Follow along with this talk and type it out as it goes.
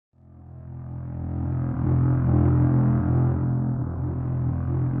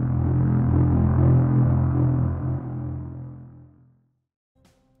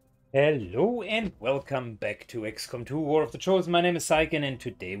Hello and welcome back to XCOM 2 War of the Chosen. My name is Syken and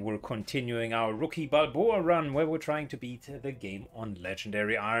today we're continuing our rookie Balboa run where we're trying to beat the game on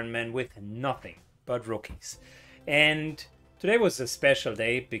Legendary Iron Man with nothing but rookies. And today was a special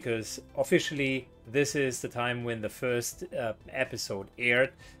day because officially this is the time when the first episode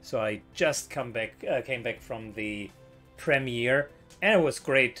aired. So I just came back from the premiere and it was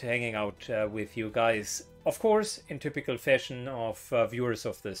great hanging out with you guys. Of course, in typical fashion of viewers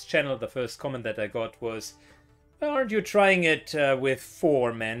of this channel, the first comment that I got was, aren't you trying it with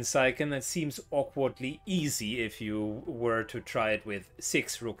 4 men, Syken? That seems awkwardly easy if you were to try it with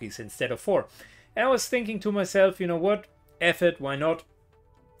 6 rookies instead of 4. And I was thinking to myself, you know what? F it, why not?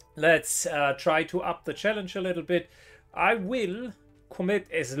 Let's try to up the challenge a little bit. I will commit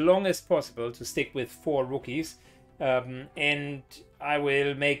as long as possible to stick with 4 rookies. And I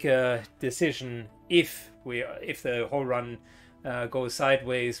will make a decision if the whole run goes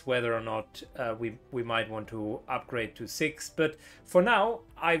sideways, whether or not we might want to upgrade to 6. But for now,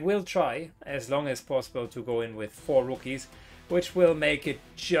 I will try as long as possible to go in with 4 rookies, which will make it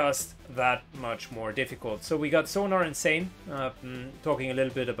just that much more difficult. So we got Sonar and Sane talking a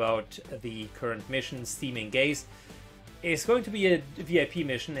little bit about the current mission, Steaming Gaze. It's going to be a VIP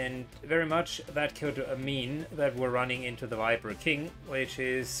mission, and very much that could mean that we're running into the Viper King, which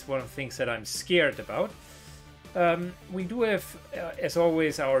is one of the things that I'm scared about. We do have, as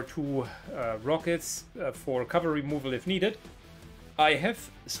always, our 2 rockets for cover removal if needed. I have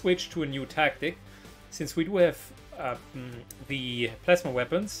switched to a new tactic. Since we do have the plasma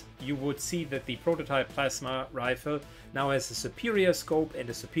weapons, you would see that the prototype plasma rifle now has a superior scope and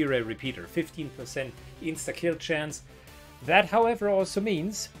a superior repeater, 15% insta-kill chance. That, however, also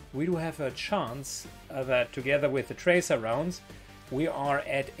means we do have a chance that together with the tracer rounds, we are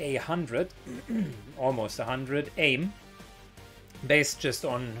at 100, almost 100 aim, based just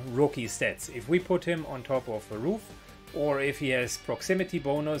on rookie stats. If we put him on top of a roof, or if he has proximity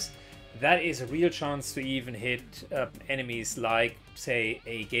bonus, that is a real chance to even hit enemies like, say,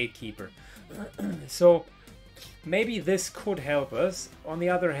 a gatekeeper. So maybe this could help us. On the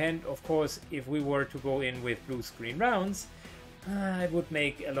other hand, of course, if we were to go in with blue screen rounds, it would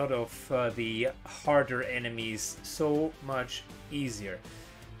make a lot of the harder enemies so much easier.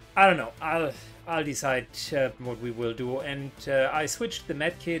 I don't know. I'll decide what we will do. And I switched the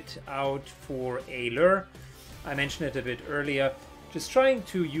medkit out for a lure. I mentioned it a bit earlier. Just trying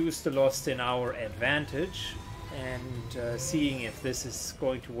to use the lost in our advantage and seeing if this is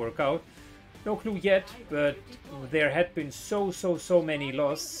going to work out. No clue yet, but there had been so many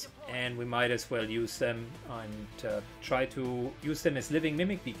losts, and we might as well use them and try to use them as living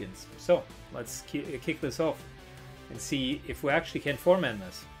mimic beacons. So let's kick this off and see if we actually can 4-man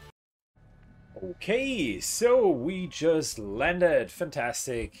this. Okay, so we just landed.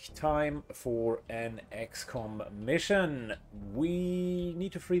 Fantastic. Time for an XCOM mission. We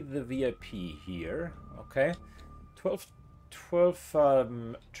need to free the VIP here. Okay. 12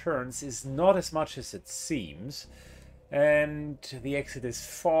 turns is not as much as it seems, and the exit is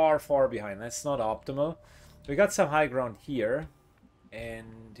far behind. That's not optimal. We got some high ground here,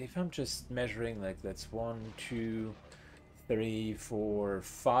 and if I'm just measuring, like, that's 1, 2, 3, 4,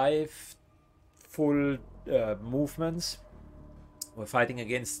 5 full movements. We're fighting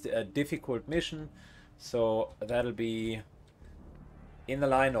against a difficult mission, so that'll be in the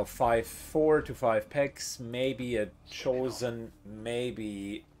line of 4 to 5 packs, maybe a chosen,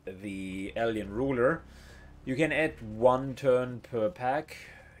 maybe the alien ruler. You can add 1 turn per pack,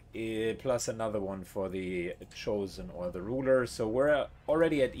 plus another one for the chosen or the ruler. So we're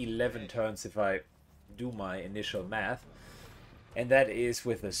already at 11 turns if I do my initial math. And that is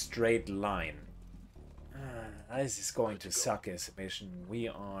with a straight line. This is going to suck as a mission. We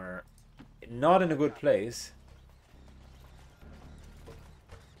are not in a good place.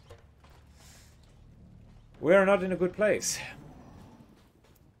 We're not in a good place.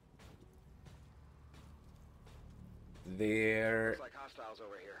 There. Looks like hostiles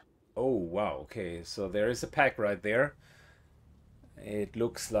over here. Oh wow. Okay, so there is a pack right there. It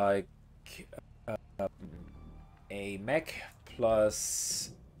looks like a mech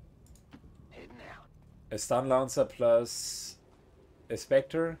plus Hidden out. a stun lancer plus a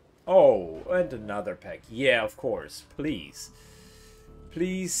specter. Oh, and another pack. Yeah, of course. Please,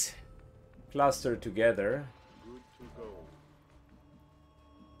 please. Cluster together. Good to go.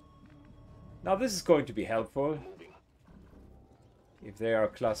 Now this is going to be helpful if they are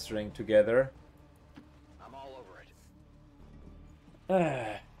clustering together. I'm all over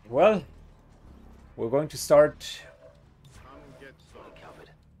it. Well, we're going to start Come get some. Covered.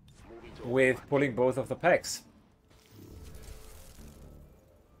 Moving to with pulling both of the packs.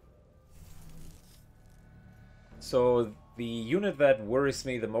 So the unit that worries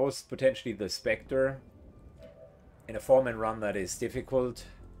me the most, potentially the Spectre. In a foreman run that is difficult.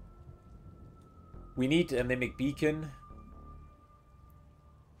 We need a Mimic Beacon.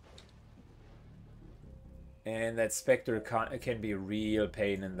 And that Spectre can be a real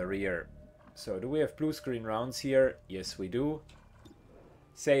pain in the rear. So do we have blue screen rounds here? Yes, we do.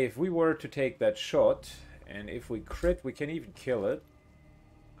 Say if we were to take that shot, and if we crit, we can even kill it.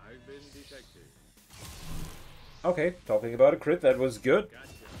 I've been detected. Okay, talking about a crit, that was good. Gotcha.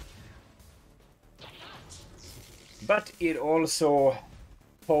 But it also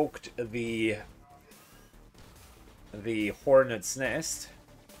poked the hornet's nest.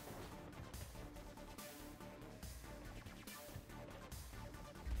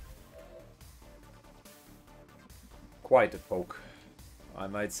 Quite a poke, I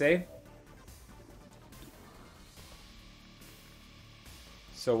might say.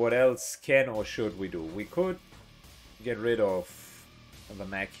 So what else can or should we do? We could get rid of the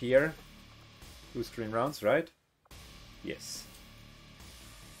mech here. Blue screen rounds, right? Yes.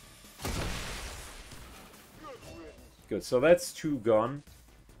 Good, so that's 2 gone.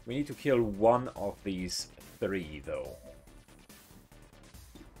 We need to kill one of these 3 though.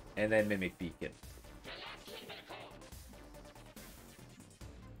 And then Mimic Beacon.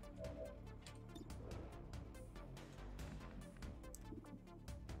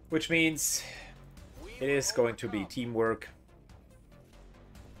 Which means it is going to be teamwork.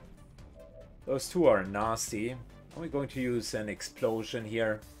 Those 2 are nasty. Are we going to use an explosion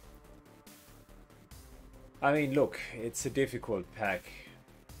here? I mean, look, it's a difficult pack.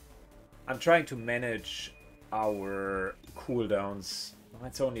 I'm trying to manage our cooldowns.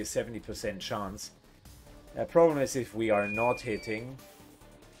 It's only a 70% chance. The problem is if we are not hitting,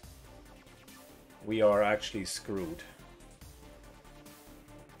 we are actually screwed.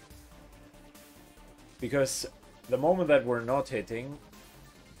 Because the moment that we're not hitting,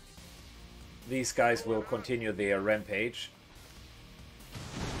 these guys will continue their rampage.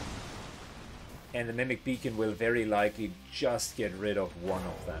 And the Mimic Beacon will very likely just get rid of one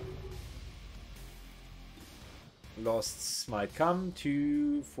of them. Losts might come.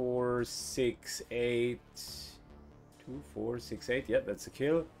 2, 4, 6, 8. 2, 4, 6, 8. Yeah, that's a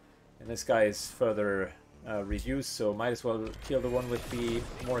kill. And this guy is further reduced, so might as well kill the one with the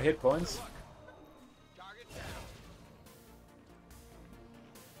more hit points.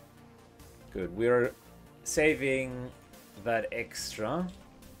 Good, we're saving that extra.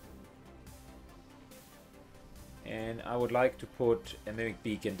 And I would like to put a Mimic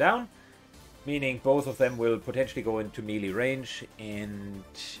Beacon down, meaning both of them will potentially go into melee range and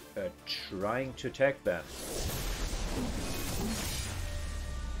trying to attack that.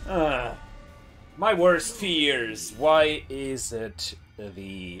 My worst fears. Why is it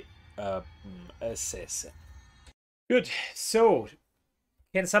the assassin? Good, so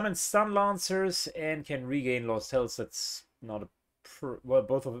can summon stun lancers and can regain lost health. That's not a well,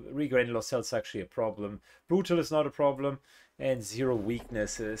 both of regain lost health is actually a problem. Brutal is not a problem, and 0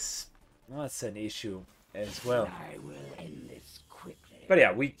 weaknesses. Well, that's an issue as well. I will end this quickly. But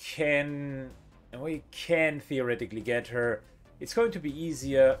yeah, we can theoretically get her. It's going to be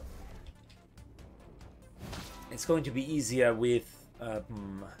easier. It's going to be easier with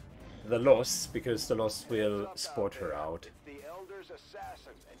the Lost, because the Lost will spot her out. It's the Elder's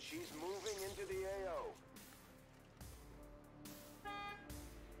assassin, and she's moving into the AO.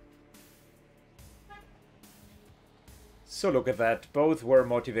 So look at that. Both were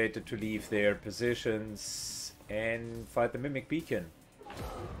motivated to leave their positions and fight the Mimic Beacon.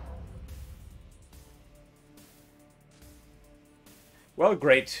 Well,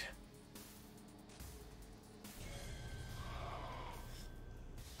 great.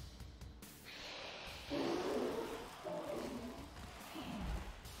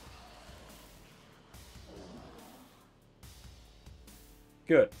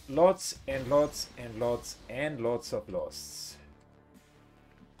 Good. Lots and lots and lots and lots of losts.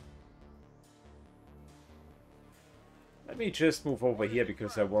 Let me just move over here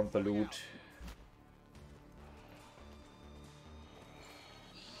because I want the loot.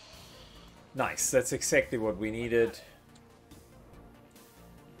 Nice, that's exactly what we needed.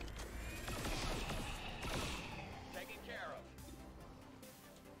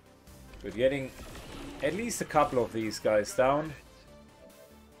 We're getting at least a couple of these guys down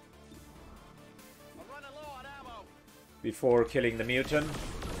before killing the mutant.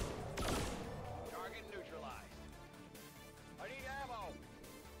 Target neutralized. I need ammo.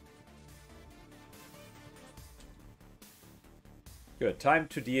 Good, time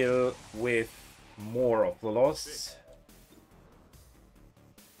to deal with more of the losts.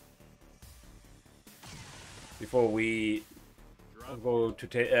 before we go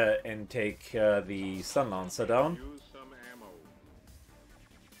to and take the Stun Lancer down. Use some ammo.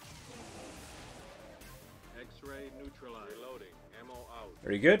 X-ray neutralized. Reloading. Ammo out.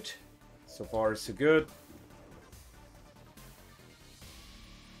 Very good. So far, so good.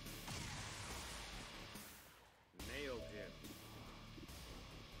 Nailed him.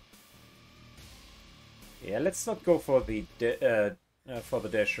 Yeah, let's not go for the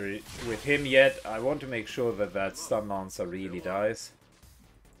dasher with him yet. I want to make sure that that Stun Lancer really dies.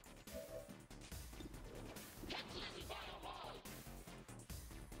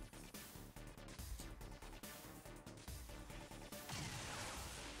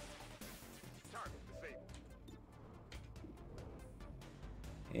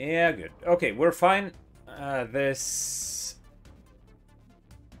 Yeah, good. Okay, we're fine. Nah,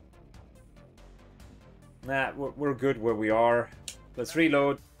 we're good where we are. Let's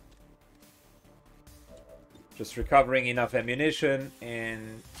reload. Just recovering enough ammunition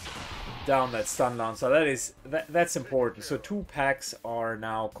and down that Stun Lancer. That's important. So 2 packs are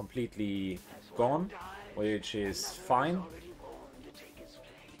now completely gone, which is fine.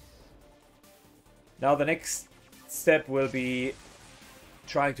 Now the next step will be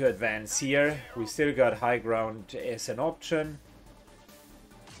trying to advance here. We still got high ground as an option.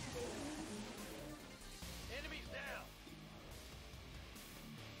 Enemies down.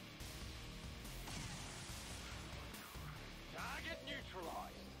 Target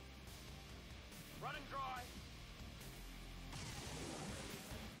neutralized. Running dry.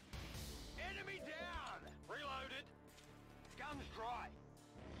 Enemy down. Reloaded. Guns dry.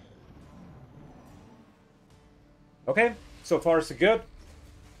 Okay, so far so good.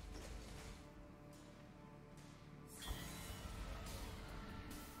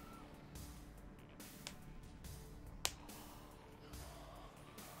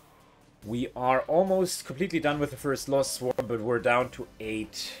 We are almost completely done with the first Lost Swarm, but we're down to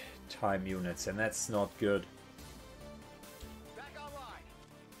 8 time units, and that's not good. Back online.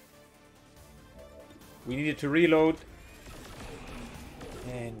 We needed to reload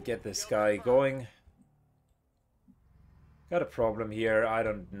and get this guy going. Got a problem here. I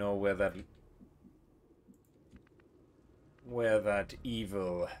don't know where that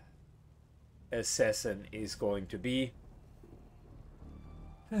evil assassin is going to be.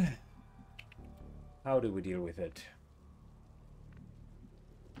 How do we deal with it?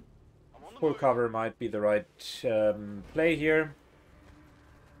 Full cover might be the right play here.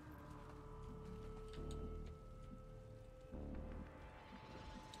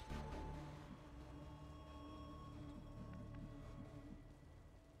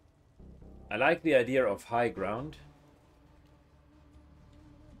 I like the idea of high ground.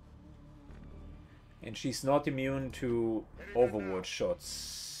 And she's not immune to Overwatch shots.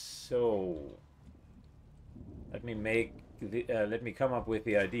 So let me come up with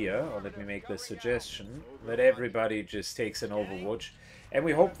the idea, or let me make the suggestion that everybody just takes an Overwatch, and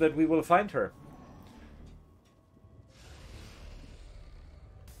we hope that we will find her.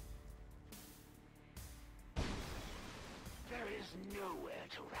 There is nowhere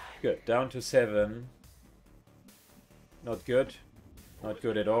to run. Good, down to 7. Not good. Not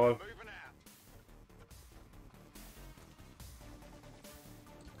good at all. Moving out.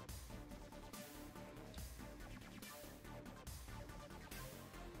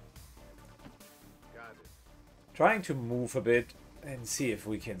 Got it. Trying to move a bit and see if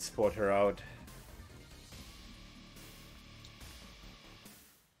we can spot her out.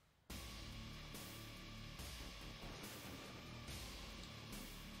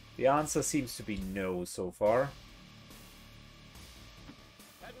 The answer seems to be no so far.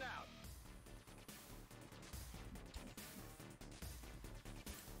 Heading out.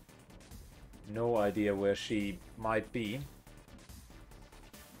 No idea where she might be.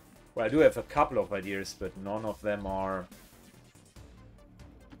 Well, I do have a couple of ideas, but none of them are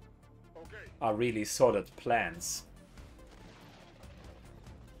really solid plans.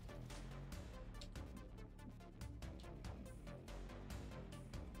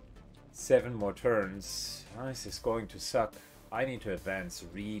 Seven more turns. Oh, this is going to suck. I need to advance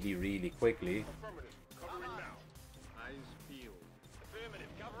really, really quickly. Affirmative. Covering now. Eyes peeled. Affirmative.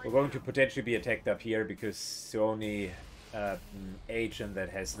 Covering. We're going to potentially be attacked up here because the only agent that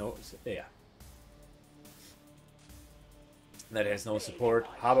has no that has no support.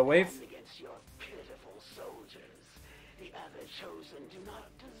 Harbor wave. Against your pitiful soldiers. The other chosen do not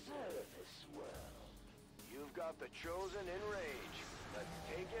deserve this world. You've got the chosen in rage. Let's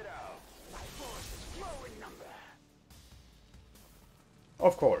take it out. My forces grow in number.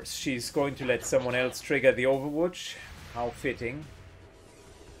 Of course, she's going to let someone else trigger the Overwatch. How fitting.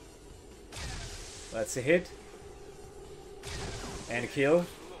 That's a hit. And a kill.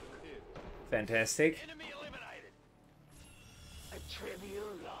 Fantastic. Enemy eliminated. A trivial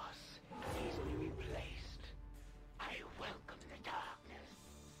loss, easily replaced. I welcome the darkness.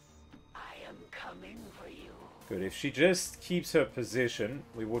 I am coming for you. Good. If she just keeps her position,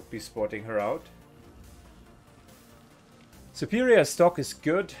 we would be spotting her out. Superior stock is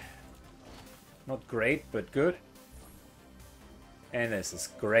good. Not great, but good. And this is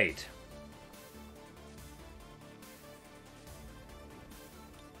great.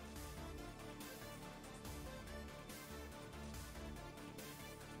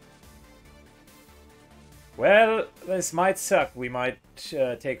 Well, this might suck. We might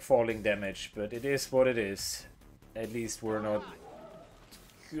take falling damage, but it is what it is. At least we're not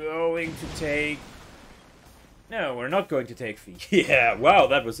going to take... No, we're not going to take fee. Yeah, wow,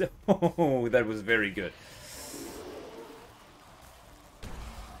 that was... Oh, that was very good.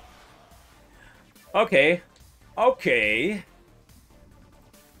 Okay. Okay.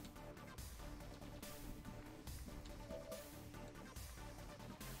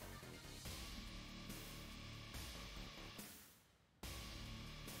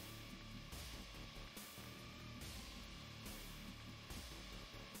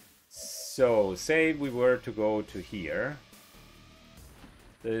 So, say we were to go to here.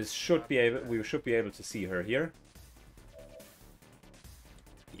 This should be able, we should be able to see her here.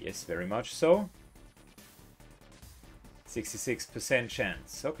 Yes, very much so. 66%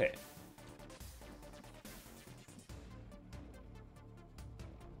 chance. Okay.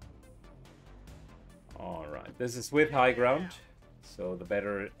 Alright, this is with high ground. So the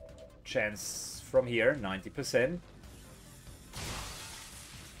better chance from here, 90%.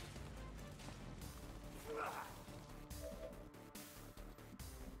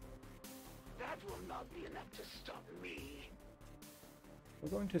 That will not be enough to stop me. We're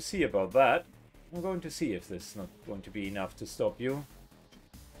going to see about that. We're going to see if this is not going to be enough to stop you.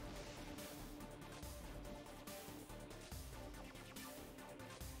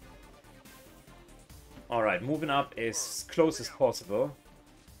 Alright, moving up as close as possible.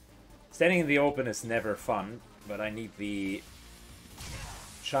 Standing in the open is never fun, but I need the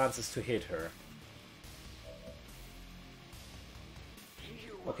chances to hit her.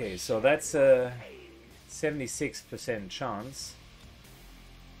 Okay, so that's a 76% chance.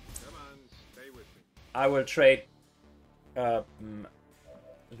 Come on, stay with me. I will trade that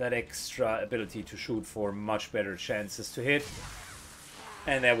extra ability to shoot for much better chances to hit.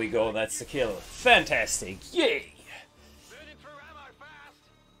 And there we go, that's the kill. Fantastic, yay! Burning through ammo fast.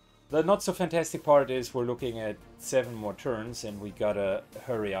 The not so fantastic part is we're looking at 7 more turns and we gotta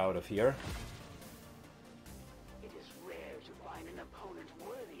hurry out of here. It is rare to find an opponent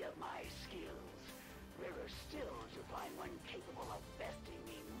worthy of my skills. Rarer still to find one capable of besting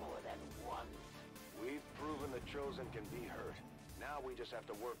me more than once. We've proven the Chosen can be hurt. Now we just have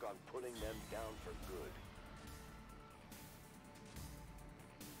to work on putting them down for good.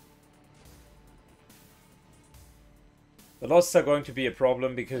 The loss are going to be a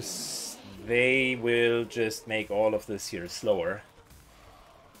problem because they will just make all of this here slower.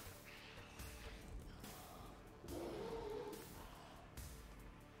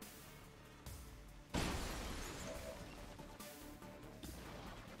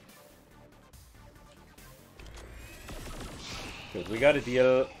 Good, we gotta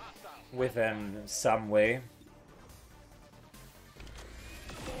deal with them some way.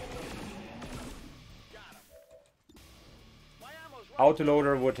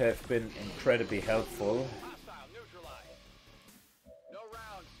 Autoloader would have been incredibly helpful, Hostile neutralized. No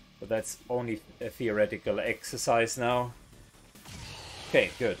rounds. but that's only a theoretical exercise now. Okay,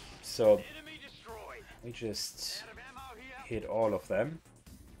 good. So Enemy destroyed. we just Out of ammo here. hit all of them.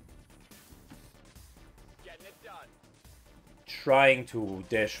 Getting it done. Trying to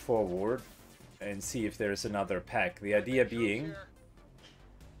dash forward and see if there's another pack. The idea being... Here.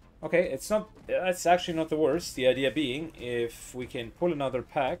 Okay, it's actually not the worst. The idea being, if we can pull another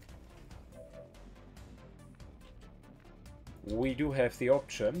pack, we do have the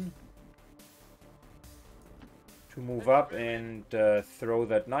option to move up and throw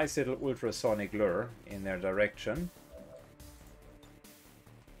that nice little ultrasonic lure in their direction.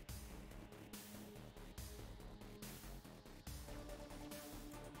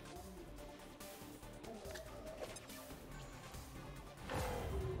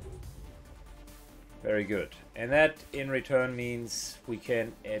 Very good. And that in return means we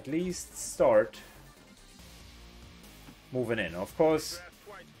can at least start moving in. Of course,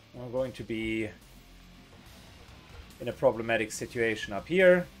 we're going to be in a problematic situation up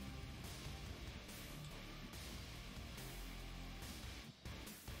here.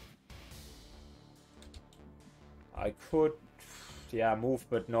 I could yeah, move,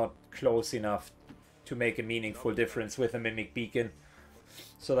 but not close enough to make a meaningful difference with a Mimic Beacon.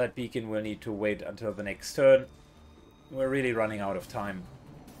 So that beacon will need to wait until the next turn. We're really running out of time.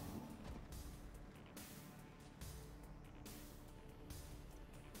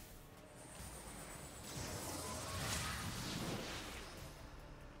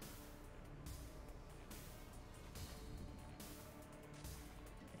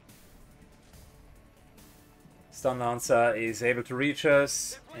 Stun Lancer is able to reach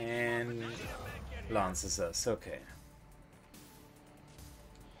us and lances us. Okay.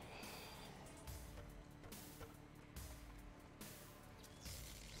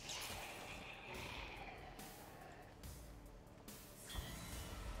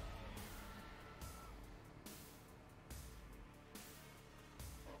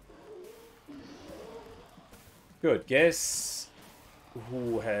 Good. Guess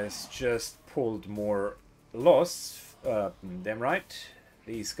who has just pulled more loss? Damn right.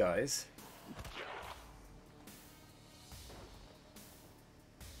 These guys.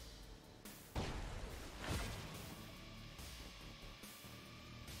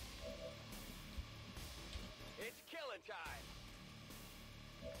 It's killing time.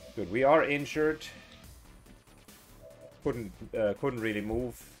 Good. We are injured. Couldn't really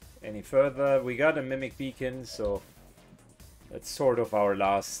move any further. We got a Mimic Beacon, so that's sort of our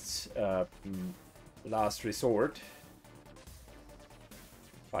last resort.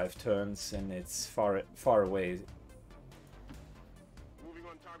 5 turns and it's far away. Moving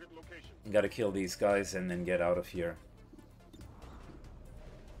on target location. Gotta kill these guys and then get out of here.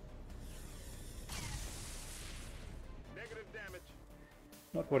 Negative damage.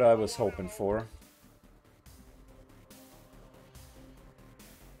 Not what I was hoping for.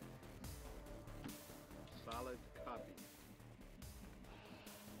 Solid copy.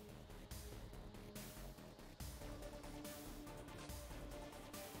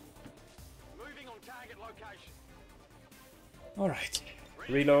 Moving on target location. Alright.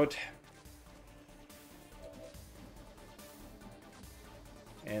 Reload.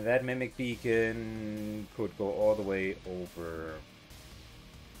 And that Mimic Beacon could go all the way over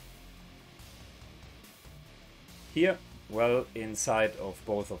here. Well, inside of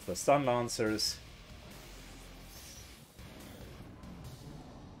both of the Stun Lancers.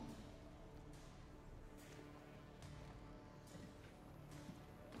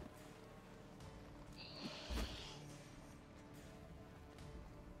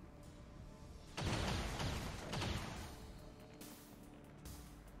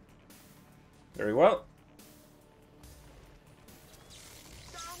 Very well.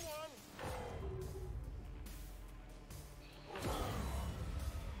 Down one.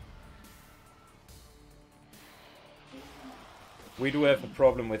 We do have a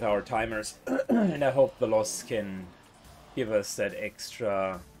problem with our timers, and I hope the loss can give us that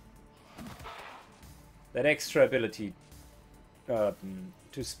extra ability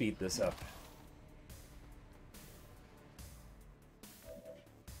to speed this up.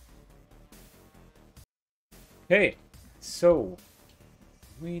 Okay, so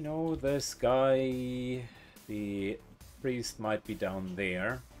we know this guy, the priest, might be down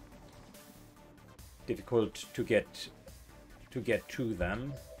there. Difficult to get to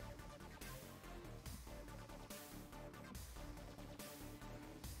them.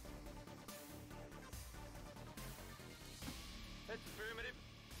 That's affirmative.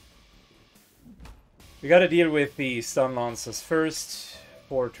 We gotta deal with the Stun Lancers first.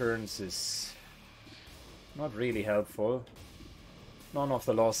 4 turns is not really helpful. None of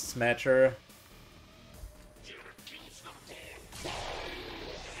the losts matter.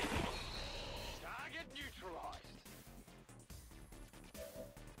 Target neutralized.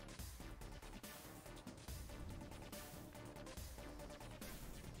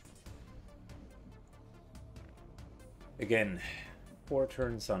 Again, 4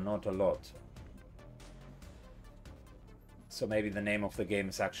 turns are not a lot. So maybe the name of the game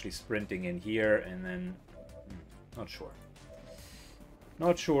is actually sprinting in here and then... not sure.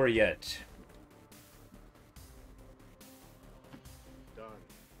 Not sure yet. Done.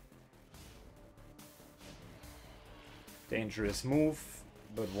 Dangerous move,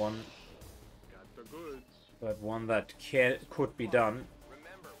 but one Got the goods. that could be done.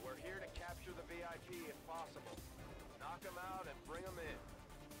 Remember, we're here to capture the VIP if possible. Knock them out and bring them in.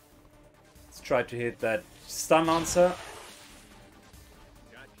 Let's try to hit that Stun Lancer.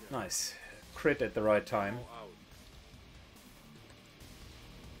 Gotcha. Nice. Crit at the right time. All out.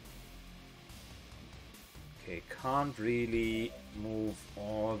 Okay, can't really move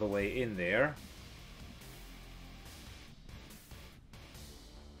all the way in there.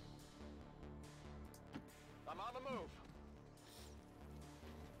 I'm on the move.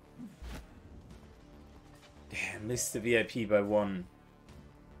 Missed the VIP by 1.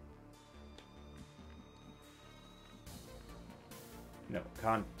 No,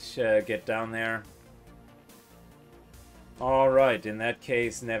 can't get down there. Alright, in that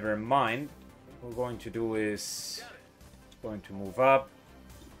case, never mind. What we're going to do is going to move up.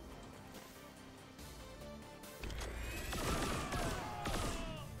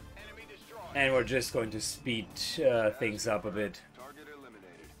 And we're just going to speed things up a bit. Target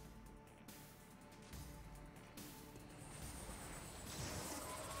eliminated.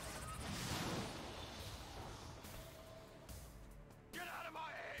 Get out of my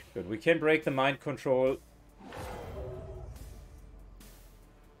head! Good, we can break the mind control.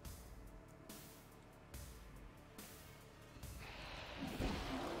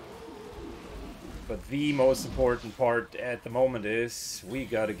 But the most important part at the moment is we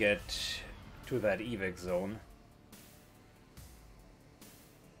gotta get to that evac zone.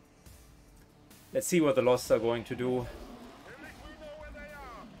 Let's see what the Lost are going to do.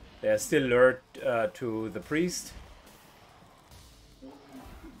 They are still alert to the priest.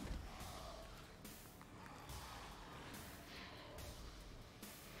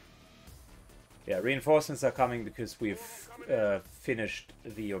 Yeah, reinforcements are coming because we've finished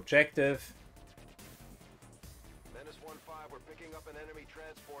the objective. Menace 1-5, we're picking up an enemy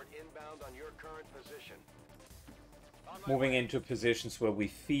transport inbound on your current position. Moving into positions where we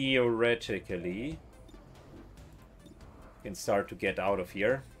theoretically can start to get out of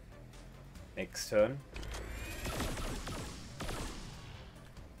here. Next turn.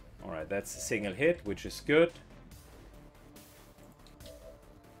 Alright, that's a single hit, which is good.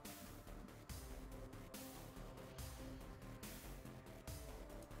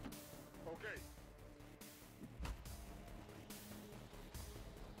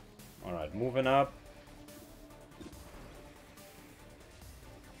 Alright, moving up.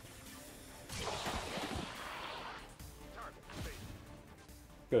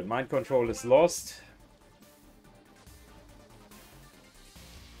 Good, mind control is lost.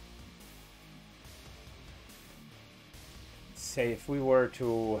 Say if we were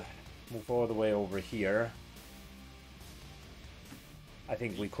to move all the way over here, I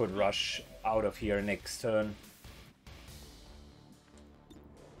think we could rush out of here next turn.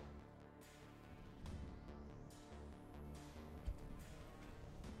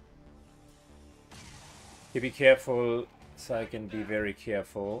 You be careful, Syken, be very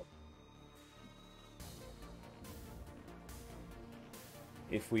careful.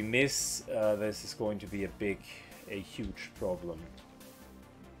 If we miss, this is going to be a huge problem.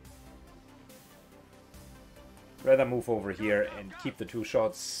 Rather move over here and keep the 2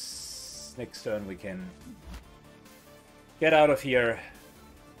 shots. Next turn we can get out of here.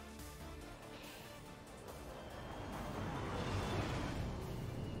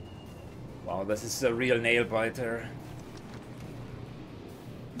 Wow, this is a real nail biter.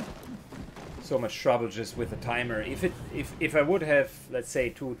 So much trouble just with the timer. If I would have, let's say,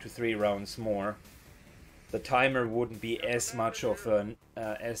 2 to 3 rounds more, the timer wouldn't be as much of a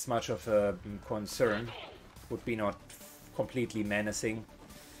concern. Would be not completely menacing.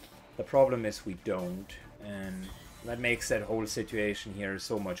 The problem is we don't, and that makes that whole situation here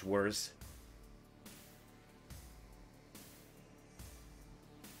so much worse.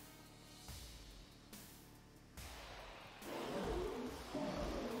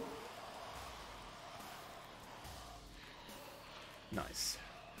 Nice.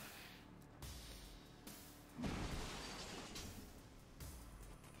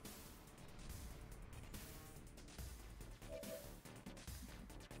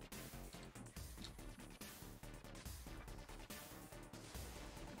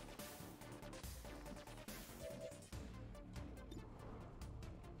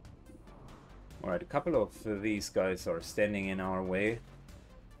 Alright, a couple of these guys are standing in our way.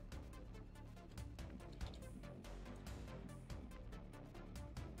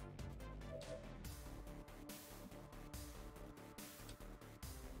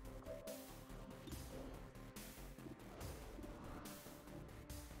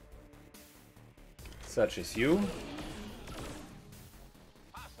 Such as you.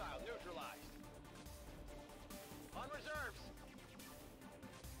 Hostile neutralized. On reserves.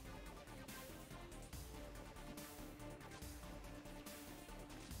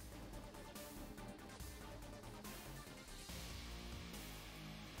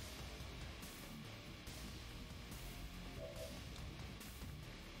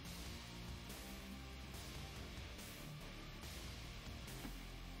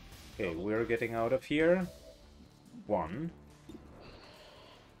 Okay, we're getting out of here. 1.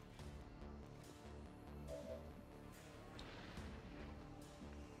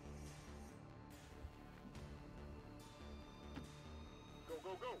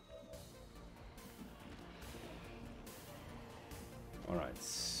 go. Alright,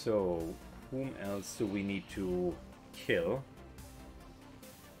 so whom else do we need to kill?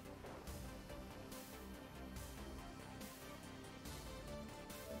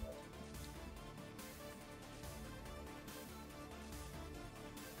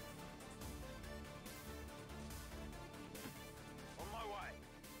 On my way.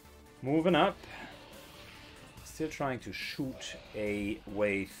 Moving up. Still trying to shoot a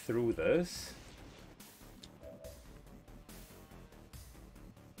way through this.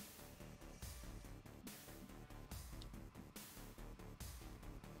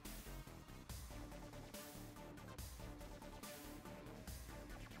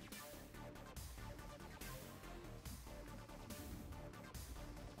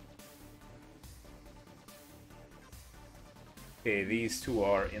 Okay, these two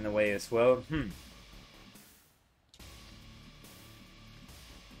are in the way as well.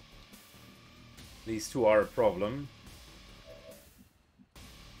 These two are a problem.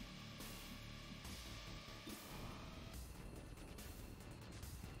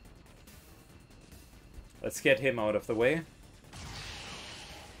 Let's get him out of the way.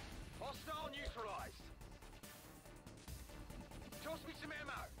 Hostile neutralized. Toss me some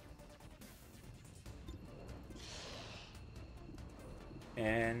ammo.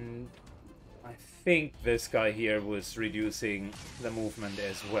 And I think this guy here was reducing the movement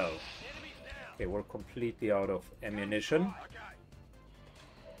as well. Enemies down. Okay, we're completely out of ammunition. Okay.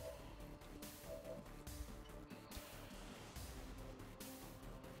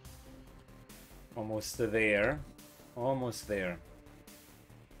 Almost there. Almost there.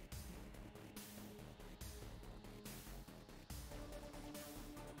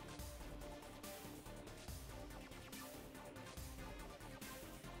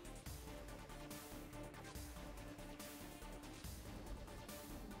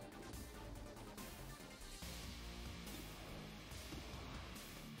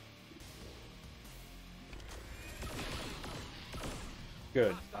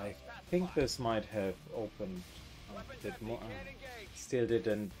 Good. I think this might have opened a bit more. Still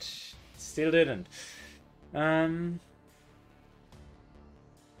didn't. Still didn't.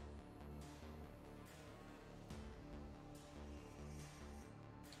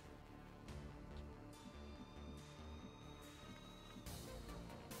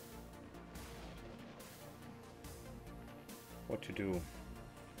 What to do?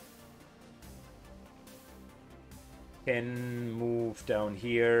 Can move down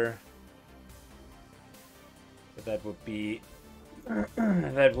here, but that would be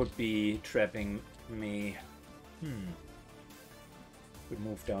that would be trapping me. Could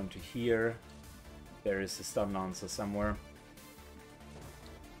move down to here. There is a stun lancer somewhere.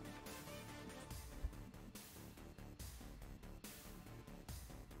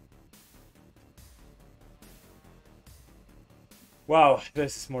 Wow,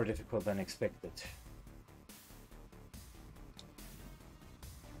 this is more difficult than expected.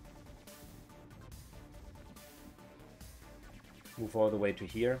 Move all the way to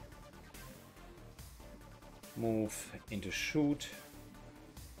here. Move into shoot.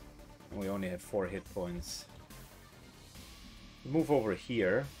 And we only have 4 hit points. Move over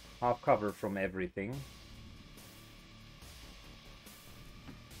here. Half cover from everything.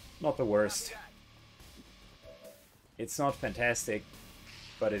 Not the worst. It's not fantastic,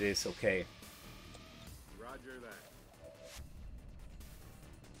 but it is okay. Roger that.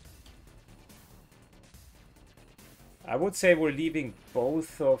 I would say we're leaving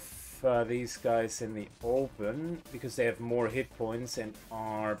both of these guys in the open because they have more hit points and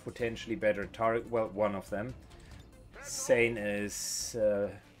are potentially better target. Well, one of them. Sane is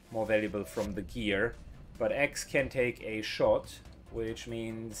more valuable from the gear, but X can take a shot, which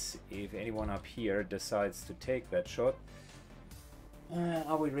means if anyone up here decides to take that shot,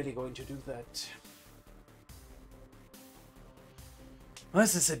 are we really going to do that?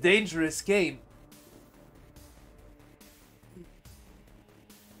 This is a dangerous game.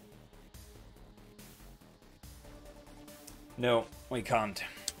 No, we can't.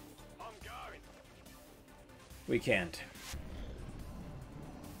 I'm going. We can't.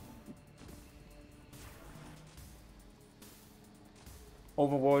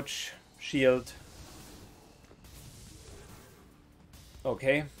 Overwatch, shield.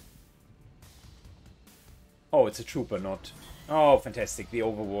 Okay. Oh, it's a trooper, not... Oh, fantastic. The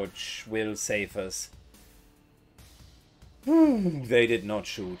Overwatch will save us. They did not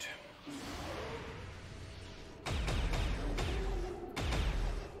shoot.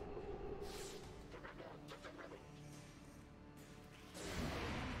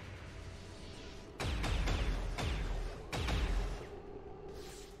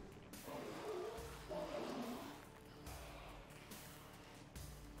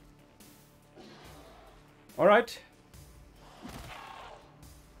 Alright.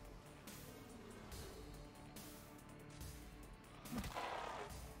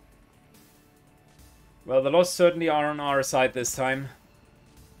 Well, the loss certainly are on our side this time.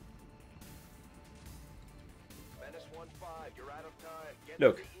 Menace 1-5, you're out of time. Get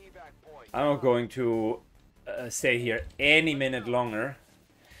Look, to the evac point. I'm not going to stay here any minute longer.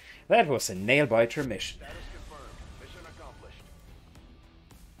 That was a nail-biter mission. Status confirmed. Mission accomplished.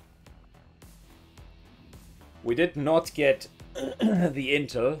 We did not get the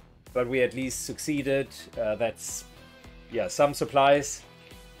intel, but we at least succeeded. That's, yeah, some supplies,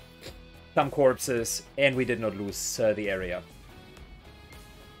 some corpses, and we did not lose the area.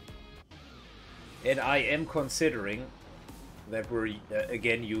 And I am considering that we're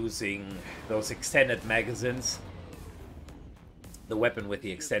again using those extended magazines. The weapon with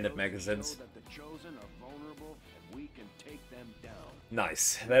the extended magazines.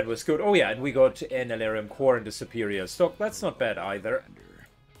 Nice, that was good. Oh yeah, and we got an Alarium core in the superior stock. That's not bad either.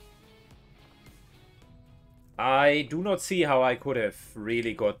 I do not see how I could have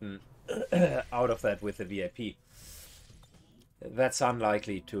really gotten out of that with the VIP. That's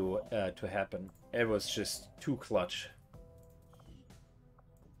unlikely to happen. It was just too clutch.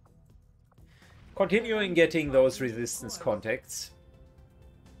 Continuing getting those resistance contacts.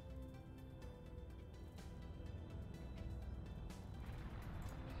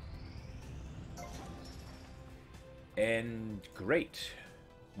 And great.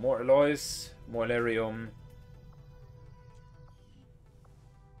 More alloys, more Alarium.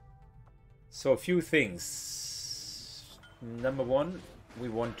 So a few things. Number one, we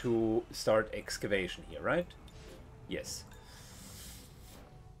want to start excavation here, right? Yes.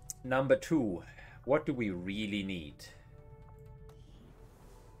 Number two, what do we really need?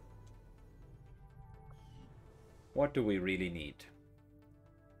 What do we really need?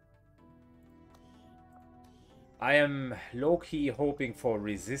 I am low-key hoping for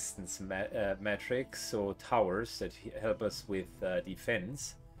resistance metrics, so towers that help us with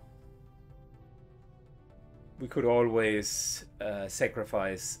defense. We could always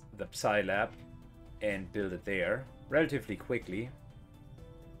sacrifice the Psy Lab and build it there relatively quickly.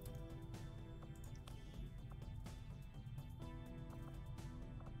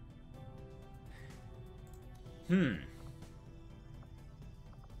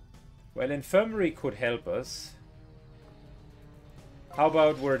 Well, infirmary could help us. How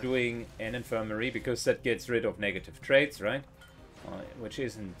about we're doing an infirmary, because that gets rid of negative traits, right? Which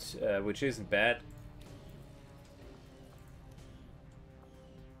isn't bad.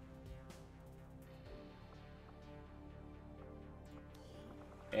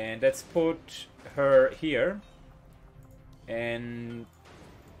 And let's put her here. And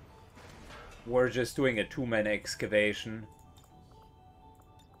we're just doing a 2-man excavation.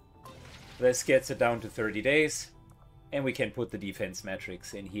 This gets it down to 30 days. And we can put the defense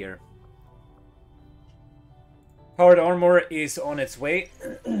metrics in here. Powered armor is on its way.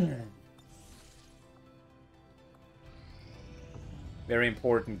 Very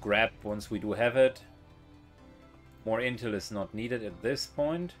important grab once we do have it. More intel is not needed at this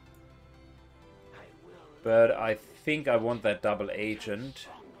point. But I think I want that double agent.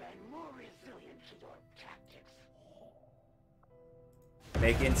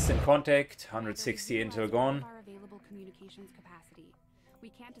 Make instant contact, 160 intel gone.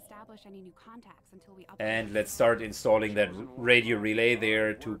 And let's start installing that radio relay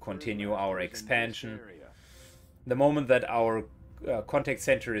there to continue our expansion. The moment that our contact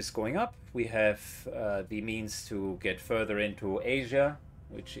center is going up, we have the means to get further into Asia,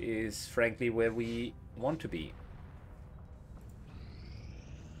 which is frankly where we want to be.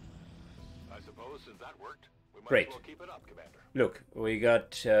 I suppose since that worked, we might Great. as well keep it up, Commander. Look, we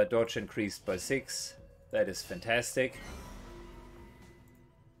got dodge increased by 6. That is fantastic.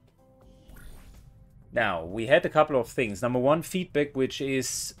 Now, we had a couple of things. Number one, feedback, which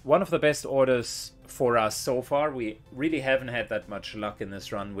is one of the best orders for us so far. We really haven't had that much luck in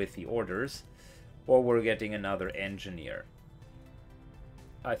this run with the orders. Or we're getting another engineer.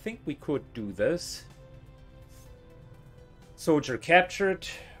 I think we could do this. Soldier captured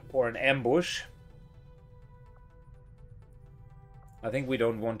or an ambush. I think we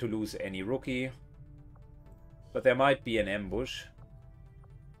don't want to lose any rookie. But there might be an ambush.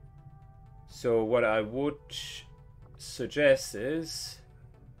 So what I would suggest is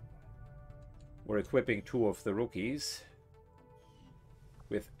we're equipping 2 of the rookies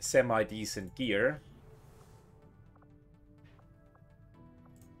with semi-decent gear.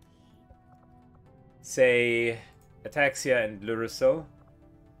 Say Ataxia and Luricel.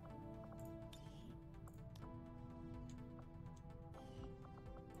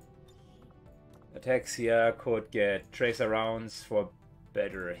 Ataxia could get tracer rounds for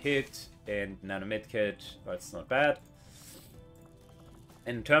better hit, and nano medkit, that's not bad.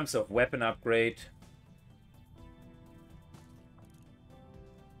 In terms of weapon upgrade,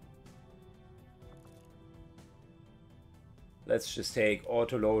 let's just take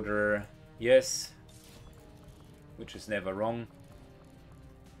autoloader, yes, which is never wrong,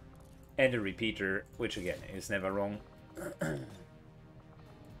 and a repeater, which again is never wrong.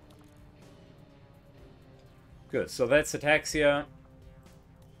 Good, so that's Ataxia.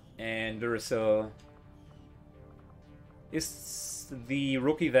 And Duracell is the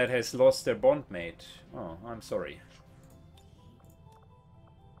rookie that has lost their bondmate. Oh, I'm sorry.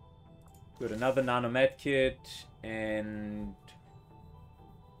 Good, another nano medkit, and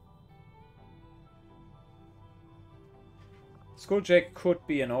Skulljack could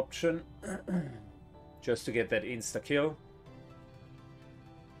be an option just to get that insta kill.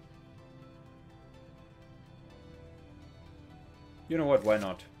 You know what, why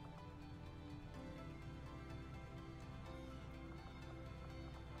not?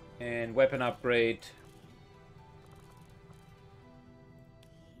 And weapon upgrade.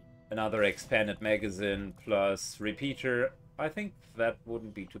 Another expanded magazine plus repeater. I think that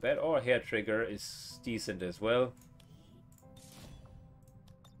wouldn't be too bad. Or hair trigger is decent as well.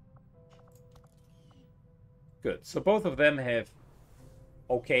 Good. So both of them have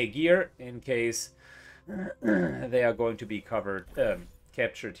okay gear in case they are going to be covered,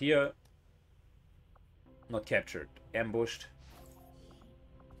 captured here. Not captured, ambushed.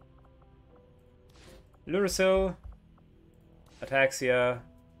 Luracil, Ataxia,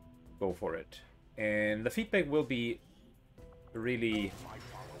 go for it. And the feedback will be a really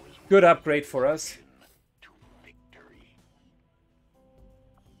good upgrade for us.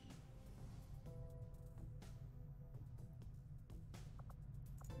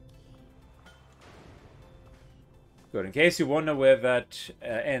 Good. In case you wonder where that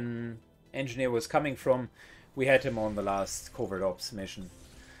engineer was coming from, we had him on the last covert ops mission.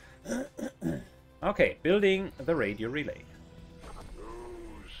 Okay, building the radio relay.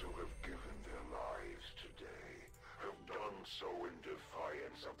 Those who have given their lives today have done so in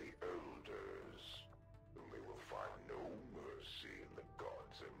defiance of the Elders, whom they will find no mercy in the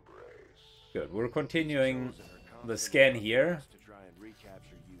God's embrace. Good, we're continuing the scan here.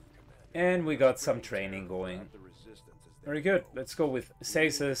 And we got some training going. Very good, let's go with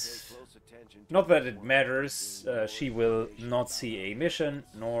Stasis. Not that it matters, she will not see a mission,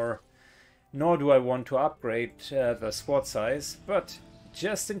 nor do I want to upgrade the squad size, but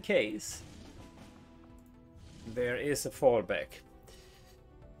just in case, there is a fallback.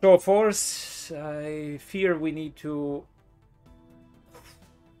 Show of force, I fear we need to...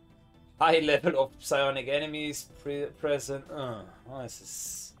 High level of psionic enemies present. This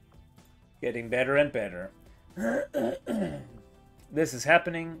is getting better and better. This is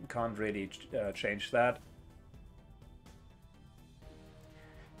happening, can't really change that.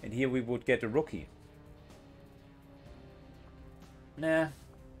 And here we would get a rookie. Nah.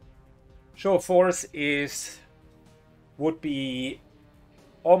 Show of force would be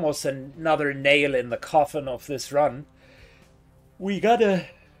almost another nail in the coffin of this run. We gotta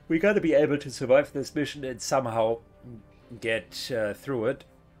be able to survive this mission and somehow get through it.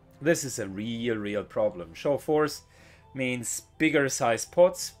 This is a real problem. Show of force means bigger size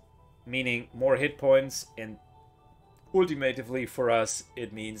pots, meaning more hit points, and ultimately for us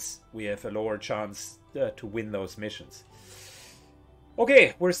it means we have a lower chance to win those missions.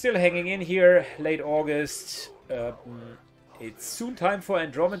 Okay, we're still hanging in here, late August. It's soon time for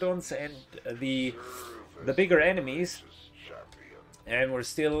Andromedons and the bigger enemies, and we're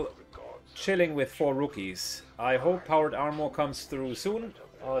still chilling with 4 rookies. I hope powered armor comes through soon.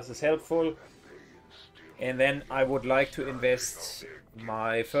 This is helpful. And then I would like to invest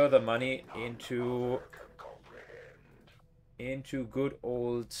my further money into good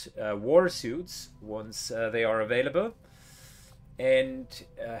old war suits once they are available, and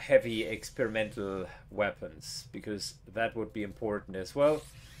heavy experimental weapons, because that would be important as well.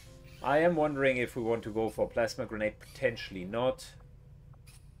 I am wondering if we want to go for plasma grenade. Potentially not.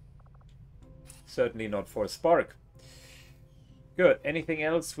 Certainly not for Spark. Good. Anything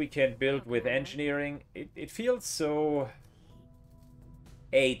else we can build with engineering? It feels so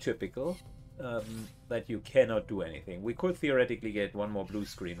atypical that you cannot do anything. We could theoretically get 1 more blue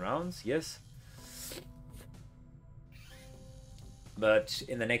screen rounds, yes. But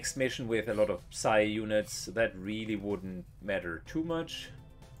in the next mission with a lot of Psi units, that really wouldn't matter too much.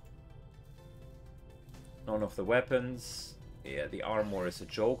 None of the weapons. Yeah, the armor is a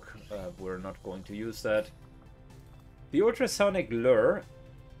joke. We're not going to use that. The ultrasonic lure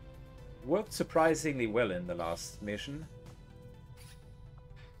worked surprisingly well in the last mission.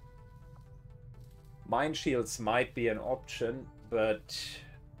 Mine shields might be an option, but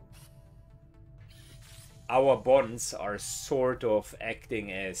our bonds are sort of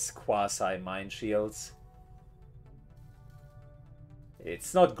acting as quasi-mine shields.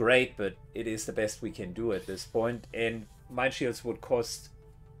 It's not great, but it is the best we can do at this point. And mine shields would cost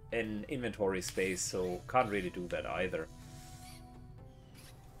an inventory space, so can't really do that either.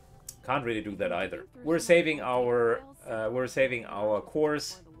 Can't really do that either. We're saving our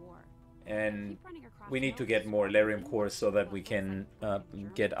cores, and we need to get more Larium cores so that we can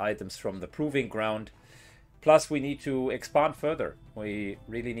get items from the proving ground. Plus, we need to expand further. We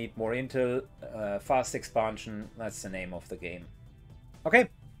really need more intel, fast expansion. That's the name of the game. Okay,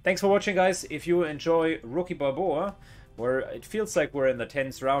 thanks for watching, guys. If you enjoy Rookie Balboa, where it feels like we're in the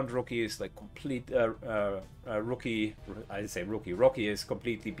 10th round, Rookie is like complete. Rocky is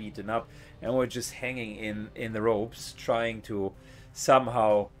completely beaten up, and we're just hanging in the ropes, trying to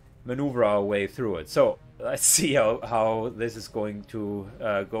somehow maneuver our way through it. So let's see how this is going to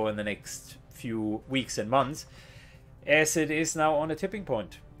go in the next few weeks and months, as it is now on a tipping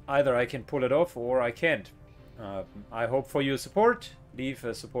point. Either I can pull it off or I can't. I hope for your support. Leave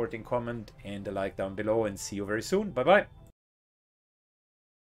a supporting comment and a like down below, and see you very soon. Bye bye.